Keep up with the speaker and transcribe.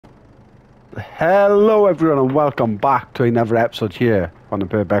Hello everyone and welcome back to another episode here on the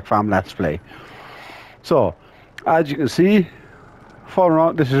Purbeck Farm Let's Play. So, as you can see,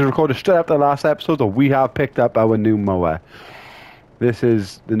 this is recorded straight after the last episode, so we have picked up our new mower. This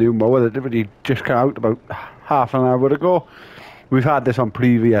is the new mower that literally just came out about half an hour ago. We've had this on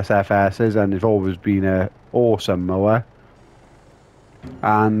previous FSs and it's always been an awesome mower.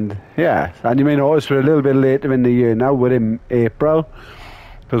 And yeah, and you may notice we're a little bit later in the year now, we're in April.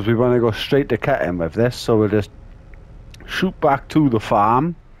 Because we want to go straight to cutting with this, so we'll just shoot back to the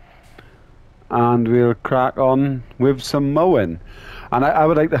farm and we'll crack on with some mowing. And I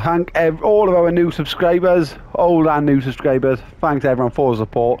would like to thank all of our new subscribers, old and new subscribers. Thanks everyone for the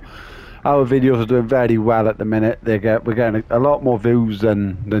support. Our videos are doing very well at the minute. We're getting a lot more views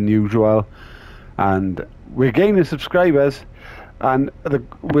than usual, and we're gaining subscribers. And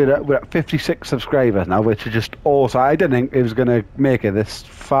we're at 56 subscribers now, which is just awesome. I didn't think it was going to make it this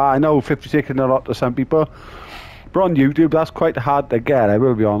far. I know 56 is a lot to some people, but on YouTube that's quite hard to get, I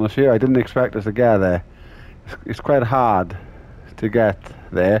will be honest here. I didn't expect us to get there. It's quite hard to get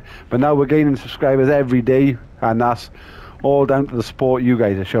there. But now we're gaining subscribers every day, and that's all down to the support you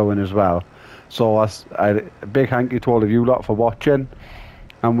guys are showing as well. So a big thank you to all of you lot for watching.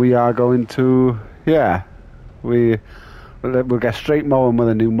 And we are going to, we'll get straight mowing with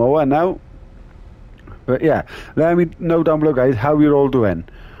a new mower now. But yeah, let me know down below guys how you're all doing.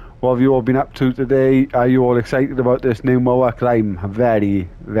 What have you all been up to today? Are you all excited about this new mower? Because I'm very,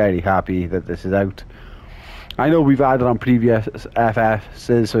 very happy that this is out. I know we've had it on previous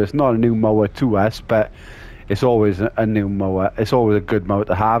FSs, so it's not a new mower to us, but it's always a new mower. It's always a good mower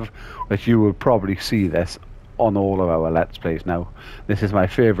to have, which you will probably see this on all of our Let's Plays now. This is my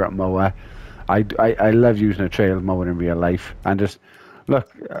favourite mower. I love using a trail mower in real life. And just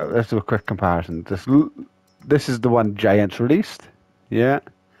look, let's do a quick comparison. This is the one Giants released, yeah,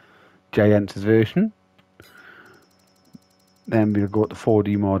 Giants version. Then we'll go to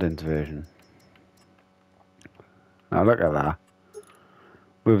 4D Modern's version. Now look at that,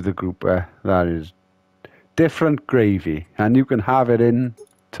 with the grouper. That is different gravy, and you can have it in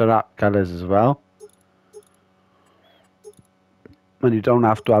Tarak colours as well. And you don't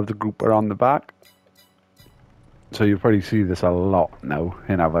have to have the grouper on the back. So you'll probably see this a lot now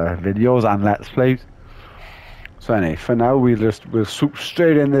in our videos and Let's Plays. So anyway, for now we'll swoop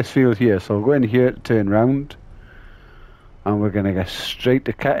straight in this field here. So we'll go in here to turn round, and we're gonna get straight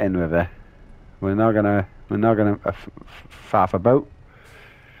to cutting with it. We're not gonna faff about.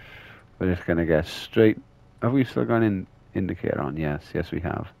 We're just gonna get straight. Have we still got an indicator on? Yes, we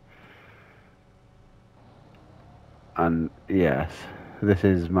have. And yes, this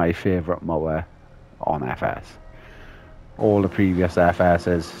is my favourite mower on FS. All the previous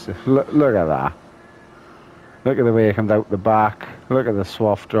FSs, look at that. Look at the way it comes out the back. Look at the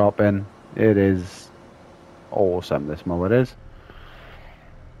swath dropping. It is awesome, this mower is.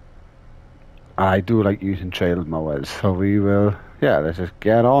 I do like using trail mowers, so we will, let's just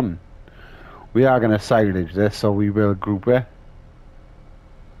get on. We are going to silage this, so we will group it.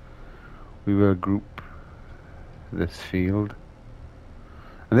 We will group this field,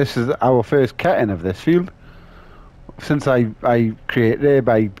 and this is our first cutting of this field since I created it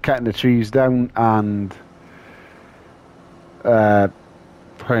by cutting the trees down and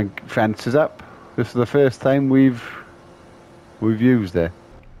putting fences up. This is the first time we've used it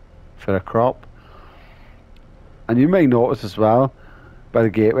for a crop. And you may notice as well by the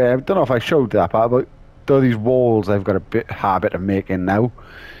gateway, I don't know if I showed that part, but though these walls I've got a bit habit of making now,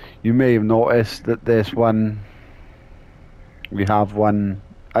 you may have noticed that this one, we have one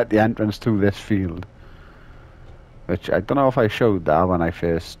at the entrance to this field, which I don't know if I showed that when I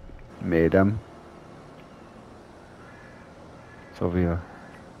first made them. So we'll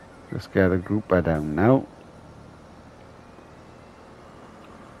just get a grouper down now,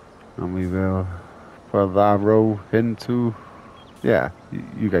 and we will put that row into,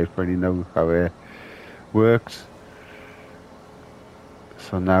 you guys probably know how it works.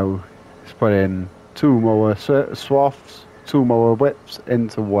 So now let's put in 2 mower swaths, 2 mower whips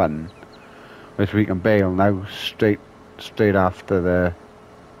into one, which we can bale now straight behind the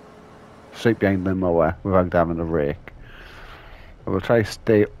mower without having a rake. But we'll try to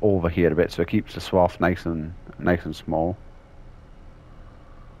stay over here a bit so it keeps the swath nice and small.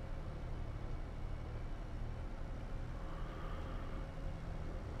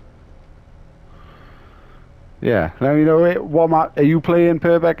 Yeah, let me know what map are you playing,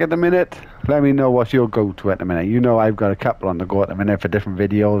 Purbeck, at the minute. Let me know what's your go-to at the minute. You know I've got a couple on the go at the minute for different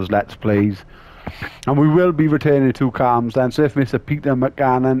videos, Let's Plays. And we will be returning to Calms then, so if Mr. Peter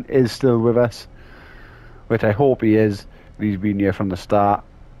McGannon is still with us, which I hope he is, he's been here from the start,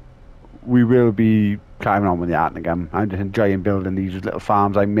 we will be carrying on with the art again. I'm just enjoying building these little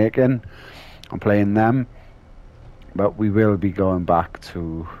farms I'm making and playing them. But we will be going back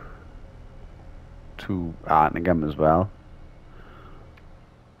to Artningham as well.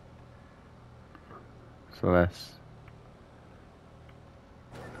 So let's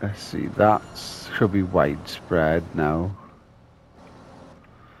see, that should be widespread now.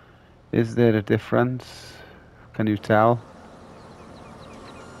 Is there a difference? Can you tell?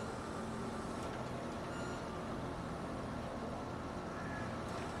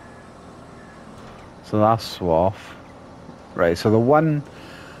 So that's swath. Right, so the one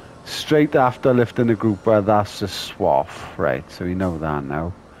straight after lifting the grouper, that's the swath. Right, so we know that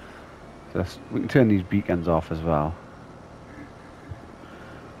now. We can turn these beacons off as well.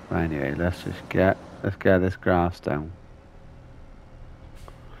 Right, anyway, let's get this grass down.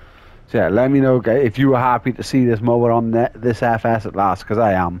 So yeah, let me know, guys, if you were happy to see this mower on this FS at last, because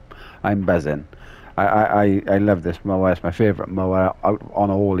I am. I'm buzzing. I love this mower. It's my favourite mower out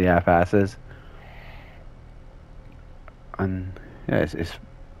on all the FSs. And yeah, it's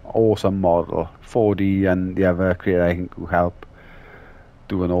awesome model. 4D and the other creator I think will help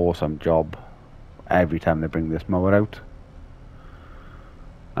do an awesome job every time they bring this mower out.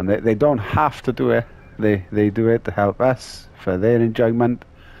 And they don't have to do it. They do it to help us for their enjoyment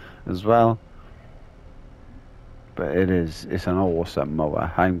as well. But it's an awesome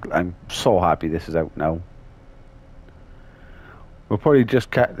mower. I'm so happy this is out now. We'll probably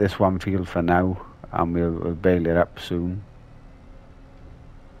just cut this one field for now, and we'll bale it up soon.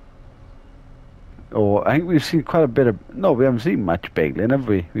 Or I think we've seen quite a bit of... No, we haven't seen much baling, have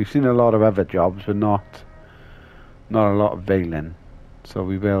we? We've seen a lot of other jobs, but not a lot of baling. So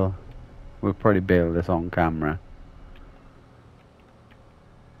we'll probably bale this on camera.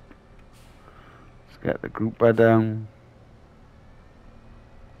 Let's get the grouper down.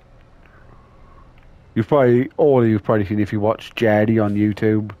 All of you've probably seen, if you watch Jerry on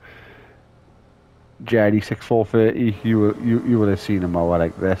YouTube, Jerry 6430, you will have seen a mower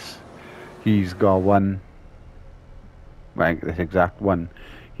like this. He's got one, like this exact one.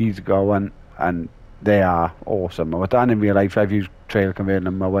 He's got one, and they are awesome. And in real life, I've used trail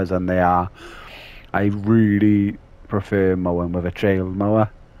converting mowers, and they are. I really prefer mowing with a trail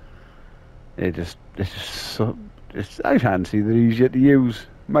mower. It's just so. I can't see they're easier to use.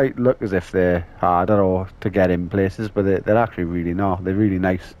 Might look as if they're harder or to get in places, but they're actually really not. They're really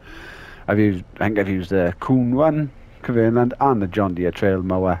nice. I think I've used the Kuhn one, Converland, and the John Deere trail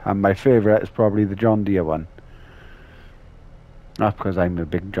mower, and my favourite is probably the John Deere one. That's because I'm a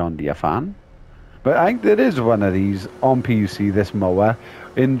big John Deere fan. But I think there is one of these on PUC, this mower,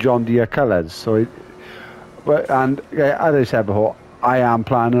 in John Deere colours. So, as I said before, I am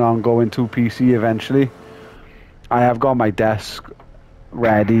planning on going to PC eventually. I have got my desk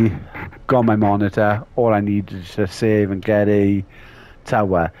ready, got my monitor. All I need is to save and get a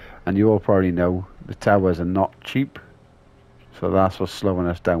tower, and you all probably know the towers are not cheap. So that's what's slowing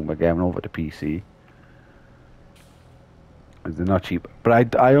us down. We're getting over to PC. They're not cheap.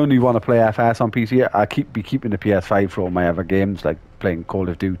 But I only want to play FS on PC. I be keeping the PS5 for all my other games, like playing Call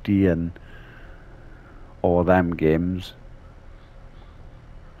of Duty and all them games.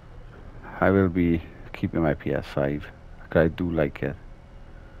 I will be keeping my PS5 because I do like it.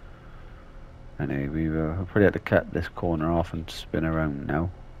 Anyway, we'll probably have to cut this corner off and spin around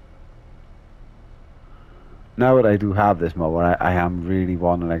now. Now that I do have this mower, I am really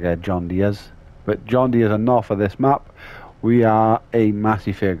wanting to get John Deere's. But John Deere's are not for this map. We are a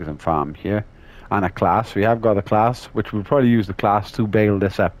Massey Ferguson farm here. And a class. We have got a class, which we'll probably use the class to bale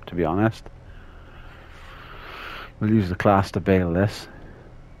this up, to be honest. We'll use the class to bale this.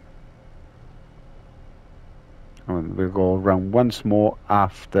 And we'll go around once more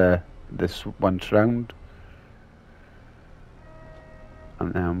after this once round.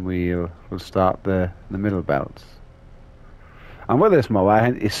 And then we'll start the middle belts. And with this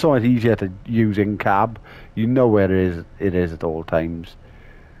mower, it's so much easier to use in cab. You know where it is at all times.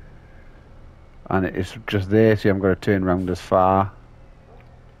 And it's just there, so you haven't got to turn around as far.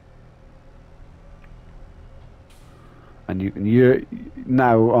 And you can hear,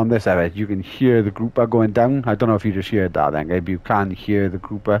 now on this edit, you can hear the grouper going down. I don't know if you just heard that then, but you can hear the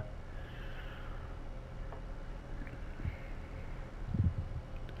grouper.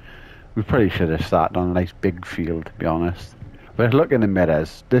 We probably should have started on a nice big field, to be honest. But look in the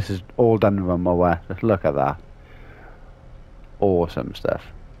mirrors. This is all done with a mower. Just look at that. Awesome stuff.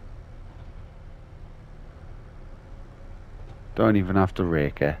 Don't even have to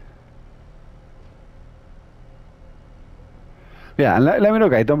rake it. Yeah, and let me know,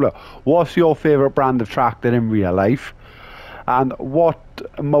 guys, down below. What's your favourite brand of tractor in real life? And what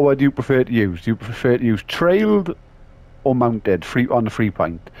mower do you prefer to use? Do you prefer to use trailed or mounted on the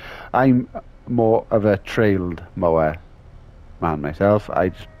 3-point? I'm more of a trailed mower man myself.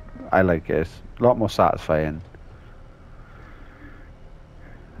 I like it. It's a lot more satisfying.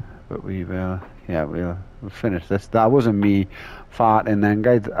 But we will, yeah, we'll finish this. That wasn't me farting then,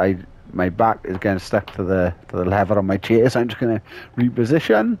 guys. My back is getting stuck to the lever on my chair, so I'm just gonna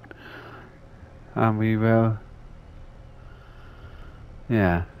reposition, and we will,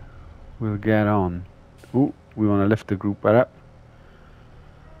 yeah, we'll get on. Ooh, we want to lift the grouper up,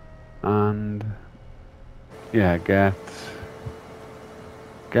 and yeah, get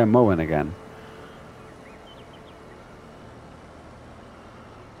mowing again.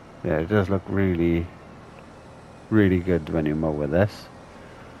 Yeah, it does look really, really good when you mow with this.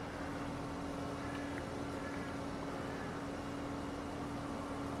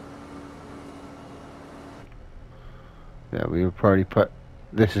 Yeah, we'll probably put,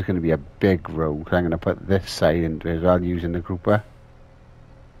 this is going to be a big row, so I'm going to put this side into it as well using the grouper.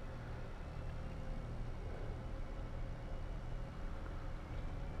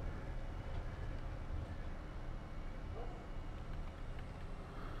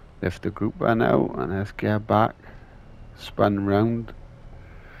 Lift the grouper now, and let's get back, spun round.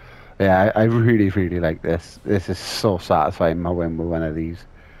 Yeah, I really, really like this. This is so satisfying mowing with one of these.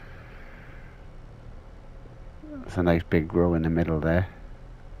 It's a nice big row in the middle there.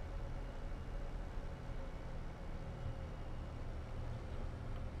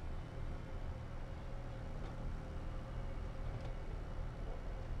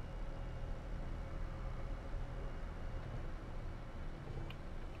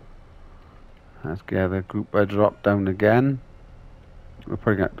 Let's get the grouper drop down again. We're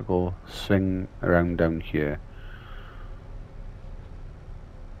probably going to have to go swing around down here.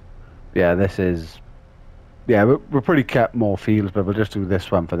 Yeah, this is, yeah, we're pretty kept more fields, but we'll just do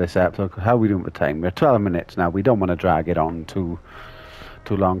this one for this episode. How are we doing with time? We're 12 minutes now. We don't want to drag it on too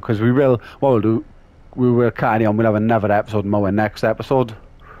long, because we will, what we'll do, we will carry on. We'll have another episode mowing next episode.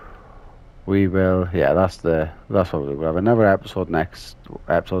 We will, yeah, that's what we'll do. We'll have another episode next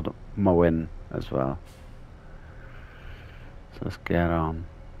episode mowing as well. So let's get on.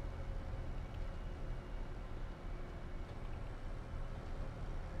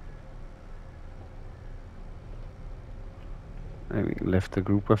 Maybe we can lift the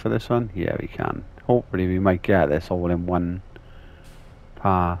grouper for this one. Yeah, we can. Hopefully we might get this all in one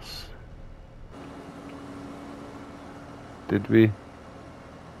pass. Did we?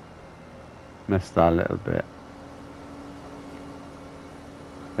 Missed that a little bit.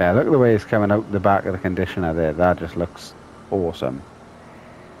 Yeah, look at the way it's coming out the back of the conditioner there. That just looks awesome.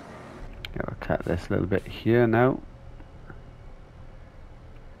 Yeah, we'll cut this a little bit here now.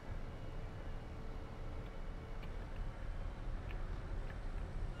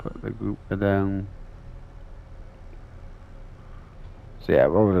 Put the grouper down. So yeah,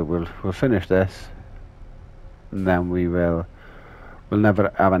 we'll finish this, and then we'll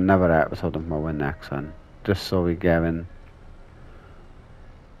never have another episode of mowing next one, just so we get in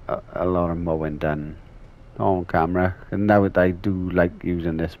a lot of mowing done on camera. And now that I do like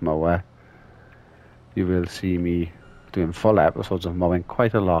using this mower, you will see me doing full episodes of mowing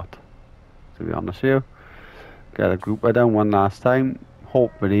quite a lot, to be honest with you. Get a grouper down one last time.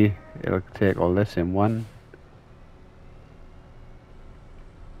 Hopefully it'll take all this in one,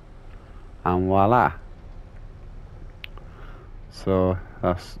 and voila. So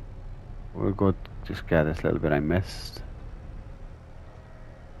we'll go just get this little bit I missed.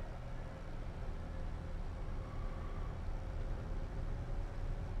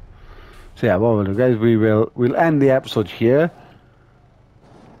 So yeah, what we'll do, guys, we'll end the episode here.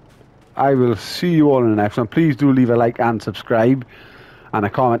 I will see you all in the next one. Please do leave a like and subscribe, and a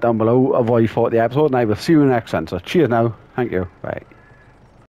comment down below of what you thought of the episode, and I will see you in the next one. So cheers now. Thank you. Bye.